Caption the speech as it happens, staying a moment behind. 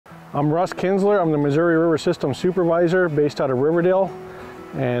I'm Russ Kinsler. I'm the Missouri River System Supervisor based out of Riverdale,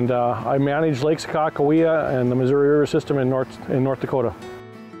 and I manage Lake Sakakawea and the Missouri River System in North Dakota.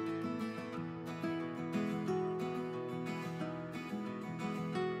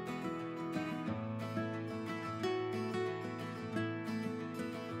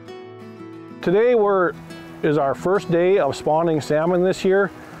 Today is our first day of spawning salmon this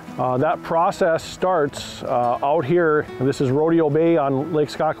year. That process starts out here. This is Rodeo Bay on Lake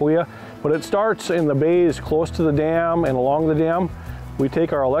Sakakawea, but it starts in the bays close to the dam and along the dam. We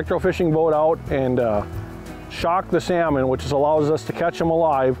take our electrofishing boat out and shock the salmon, which allows us to catch them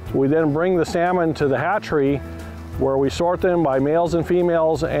alive. We then bring the salmon to the hatchery where we sort them by males and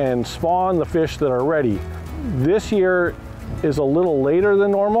females and spawn the fish that are ready. This year is a little later than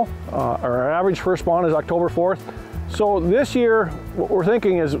normal. Our average first spawn is October 4th. So this year, what we're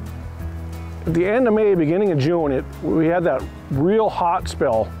thinking is at the end of May, beginning of June, we had that real hot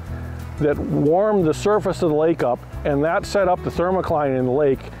spell that warmed the surface of the lake up, and that set up the thermocline in the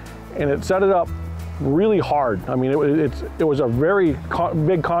lake, and it set it up really hard. I mean, it was a very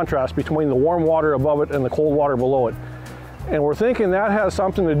big contrast between the warm water above it and the cold water below it. And we're thinking that has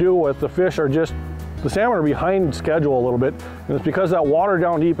something to do with the fish are just, the salmon are behind schedule a little bit, and it's because that water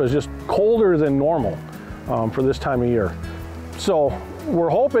down deep is just colder than normal for this time of year. So we're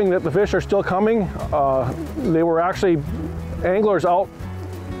hoping that the fish are still coming. They were actually anglers out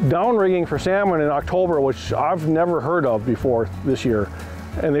down rigging for salmon in October, which I've never heard of before this year,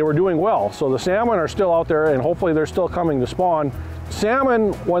 and they were doing well. So the salmon are still out there, and hopefully they're still coming to spawn.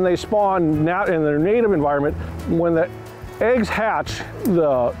 Salmon, when they spawn in their native environment, when the eggs hatch,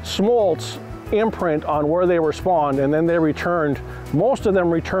 the smolts imprint on where they were spawned, and then they returned, most of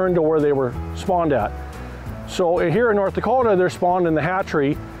them returned to where they were spawned at. So here in North Dakota, they're spawned in the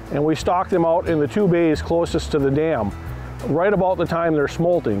hatchery, and we stock them out in the two bays closest to the dam, right about the time they're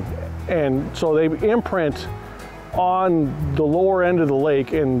smolting. And so they imprint on the lower end of the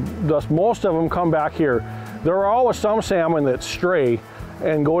lake, and thus most of them come back here. There are always some salmon that stray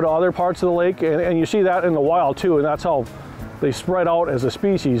and go to other parts of the lake, and you see that in the wild too, and that's how they spread out as a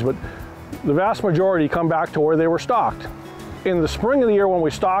species. But the vast majority come back to where they were stocked. In the spring of the year when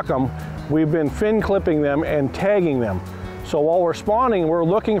we stock them, we've been fin clipping them and tagging them. So while we're spawning, we're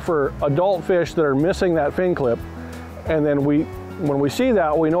looking for adult fish that are missing that fin clip. And then when we see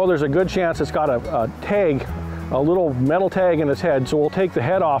that, we know there's a good chance it's got a tag, a little metal tag in its head. So we'll take the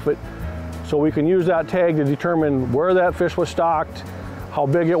head off it so we can use that tag to determine where that fish was stocked, how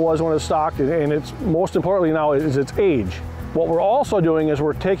big it was when it was stocked, and it's most importantly now is its age. What we're also doing is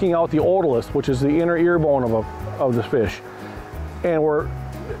we're taking out the otolith, which is the inner ear bone of the fish. And we're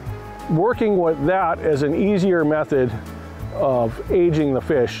working with that as an easier method of aging the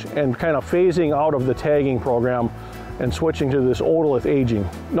fish and kind of phasing out of the tagging program and switching to this otolith aging.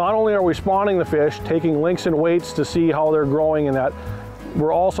 Not only are we spawning the fish, taking links and weights to see how they're growing and that,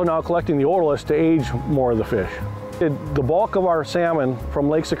 we're also now collecting the otoliths to age more of the fish. The bulk of our salmon from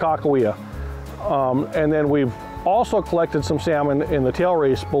Lake Sakakawea, and then we've also collected some salmon in the tail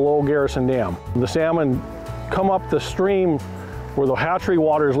race below Garrison Dam. The salmon come up the stream where the hatchery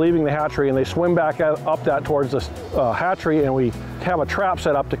water is leaving the hatchery, and they swim back up that towards the hatchery, and we have a trap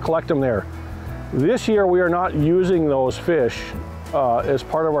set up to collect them there. This year we are not using those fish as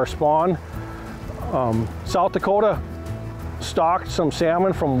part of our spawn. South Dakota stocked some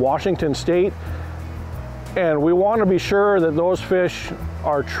salmon from Washington State, and we want to be sure that those fish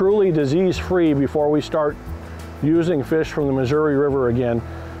are truly disease-free before we start using fish from the Missouri River again.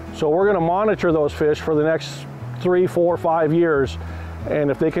 So we're going to monitor those fish for the next 3, 4, 5 years, and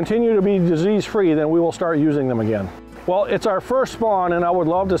if they continue to be disease-free, then we will start using them again. Well, it's our first spawn, and I would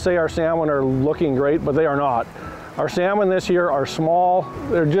love to say our salmon are looking great, but they are not. Our salmon this year are small.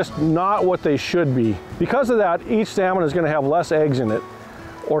 They're just not what they should be. Because of that, each salmon is going to have less eggs in it,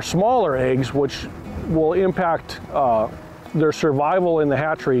 or smaller eggs, which will impact their survival in the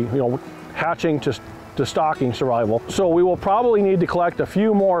hatchery, hatching to stocking survival. So we will probably need to collect a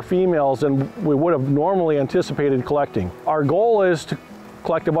few more females than we would have normally anticipated collecting. Our goal is to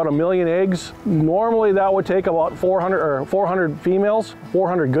collect about 1 million eggs. Normally that would take about 400 females,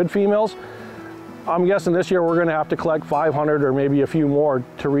 400 good females. I'm guessing this year we're going to have to collect 500 or maybe a few more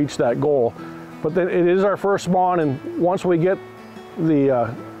to reach that goal. But then it is our first spawn, and once we get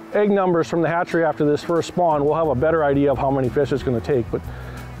the egg numbers from the hatchery after this first spawn, we'll have a better idea of how many fish it's going to take. But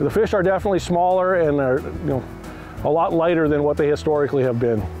the fish are definitely smaller, and they're a lot lighter than what they historically have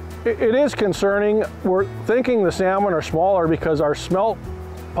been. It is concerning. We're thinking the salmon are smaller because our smelt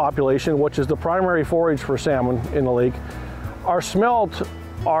population, which is the primary forage for salmon in the lake, our smelt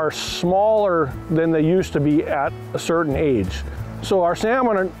are smaller than they used to be at a certain age. So our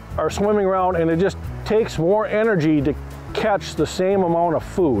salmon are swimming around, and it just takes more energy to catch the same amount of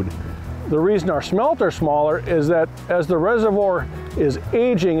food. The reason our smelt are smaller is that as the reservoir is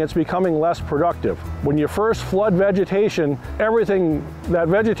aging, it's becoming less productive. When you first flood vegetation, everything, that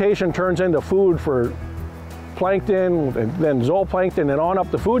vegetation turns into food for plankton, and then zooplankton, and on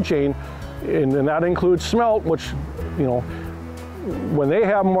up the food chain, and that includes smelt, which, you know, when they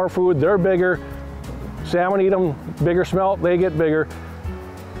have more food, they're bigger. Salmon eat them, bigger smelt, they get bigger.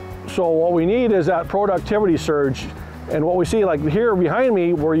 So what we need is that productivity surge. And what we see, like here behind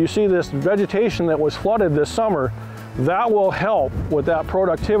me, where you see this vegetation that was flooded this summer, that will help with that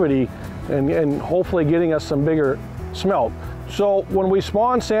productivity and hopefully getting us some bigger smelt. So when we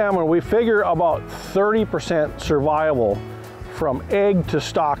spawn salmon, we figure about 30% survival from egg to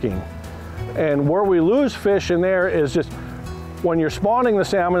stocking. And where we lose fish in there is just when you're spawning the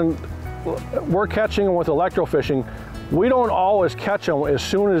salmon, we're catching them with electrofishing. We don't always catch them as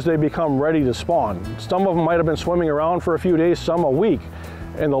soon as they become ready to spawn. Some of them might have been swimming around for a few days, some a week.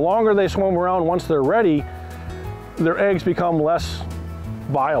 And the longer they swim around, once they're ready, their eggs become less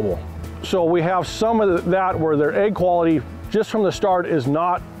viable. So we have some of that where their egg quality just from the start is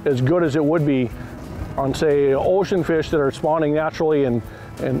not as good as it would be on, say, ocean fish that are spawning naturally and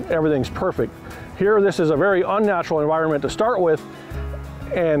everything's perfect. Here, this is a very unnatural environment to start with,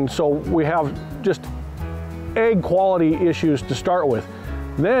 and so we have just egg quality issues to start with.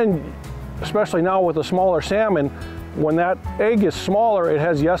 Then, especially now with the smaller salmon, when that egg is smaller, it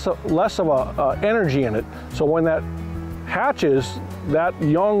has less of a energy in it. So when that hatches, that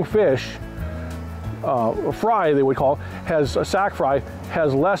young fish, fry they would call, has a sac fry,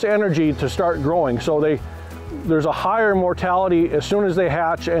 has less energy to start growing. So there's a higher mortality as soon as they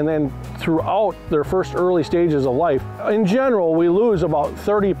hatch and then throughout their first early stages of life. In general, we lose about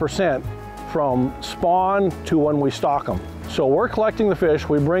 30% from spawn to when we stock them. So we're collecting the fish,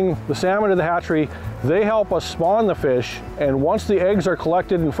 we bring the salmon to the hatchery, they help us spawn the fish, and once the eggs are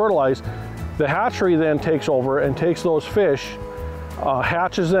collected and fertilized, the hatchery then takes over and takes those fish,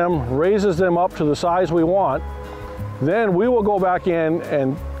 hatches them, raises them up to the size we want. Then we will go back in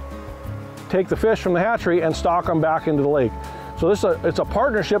and take the fish from the hatchery and stock them back into the lake. So it's a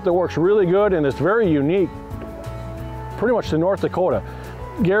partnership that works really good, and it's very unique pretty much to North Dakota.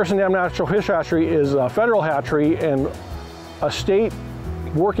 Garrison Dam Natural Fish Hatchery is a federal hatchery, and a state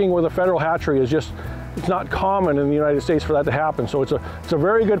working with a federal hatchery is just, it's not common in the United States for that to happen. So it's a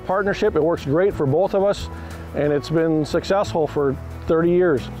very good partnership. It works great for both of us, and it's been successful for 30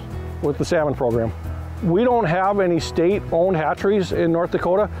 years with the salmon program. We don't have any state-owned hatcheries in North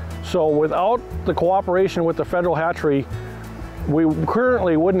Dakota, so without the cooperation with the federal hatchery, we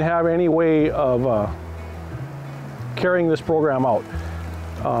currently wouldn't have any way of carrying this program out.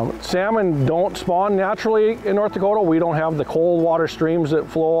 Salmon don't spawn naturally in North Dakota. We don't have the cold water streams that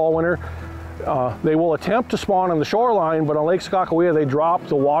flow all winter. They will attempt to spawn on the shoreline, but on Lake Sakakawea they drop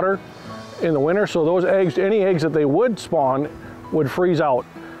the water in the winter, so those eggs, any eggs that they would spawn, would freeze out.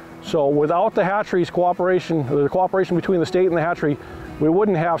 So without the hatchery's cooperation, the cooperation between the state and the hatchery, we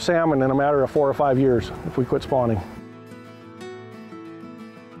wouldn't have salmon in a matter of 4 or 5 years if we quit spawning.